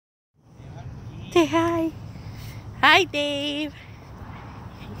Say hi. Hi, Dave.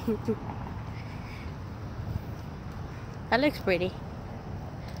 That looks pretty.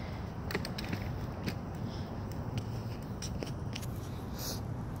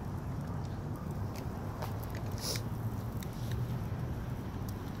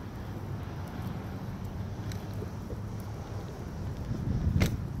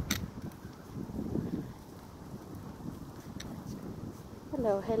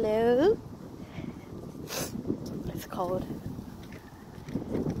 Hello, hello. It's cold.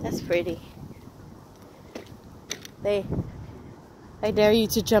 That's pretty. I dare you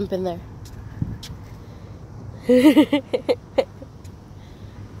to jump in there.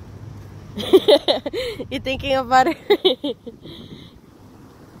 You thinking about it?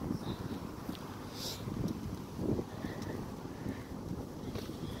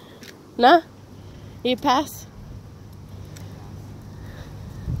 Nah? You pass?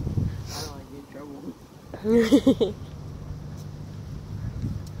 I don't want to get in trouble.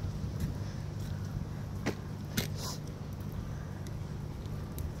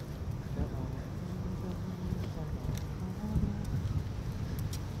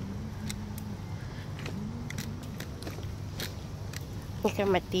 Look at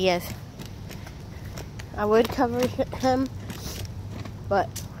Matias. I would cover him, but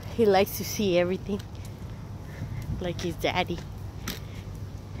he likes to see everything. Like his daddy.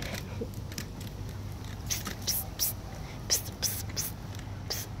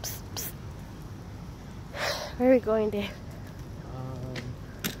 Where are we going, Dave?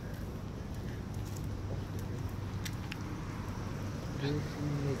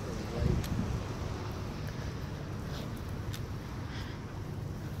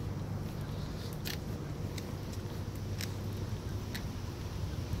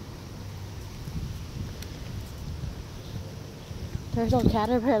 There's no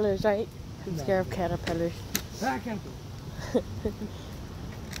caterpillars, right? I'm scared of caterpillars.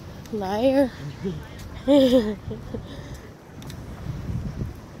 Liar.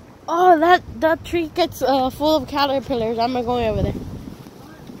 Oh, that tree gets full of caterpillars. I'm not going over there.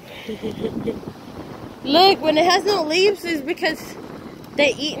 Look, when it has no leaves, it's because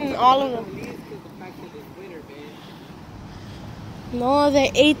they eaten all of them. No,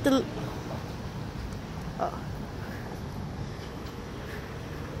 they ate the. Oh.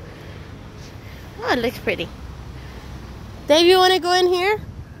 Oh, it looks pretty. Dave, you want to go in here?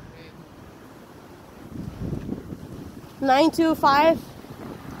 925.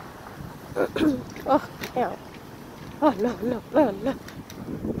 Oh, hell. Oh, no.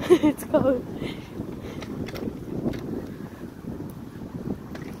 It's cold.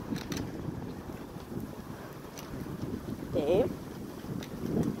 Dave.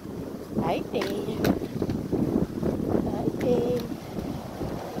 Hi, Dave. Hi, Dave.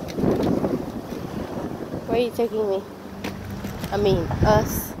 Where are you taking me? I mean,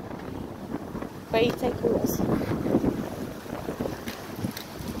 us. Where are you taking us?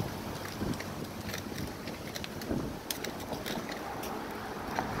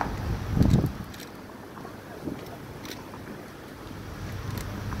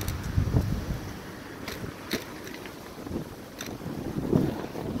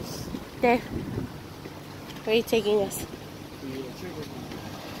 There. Where are you taking us?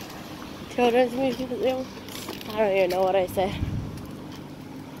 Children's Museum? I don't even know what I said.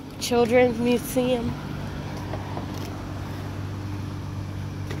 Children's Museum.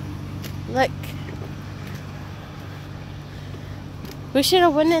 Look. We should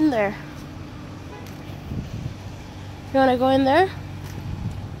have went in there. You want to go in there?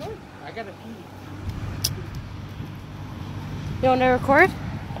 I gotta pee. You want to record?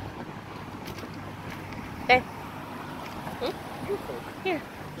 Okay. Here.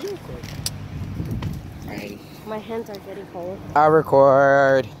 Alright. My hands are getting cold. I'll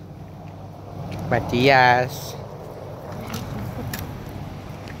record. Matias.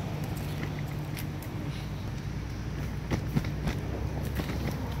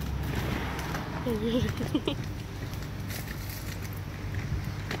 I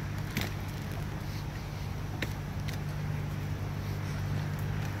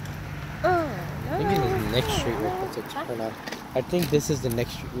think this is the next street we're supposed to turn on. I think this is the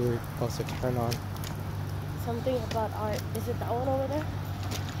next street we're supposed to turn on. Something about art. Is it that one over there?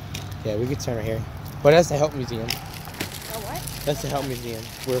 Yeah, we could turn right here. But that's the Help Museum. Oh, what? That's the Help Museum.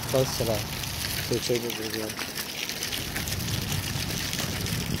 We're close to the Children's Museum.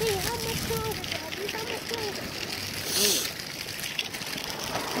 Hey, how much longer, Daddy? How much longer?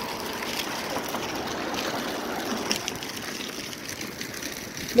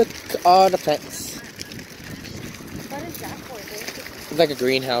 Look, all the pets. What is that for, Dave? It's like a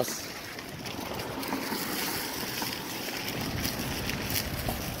greenhouse.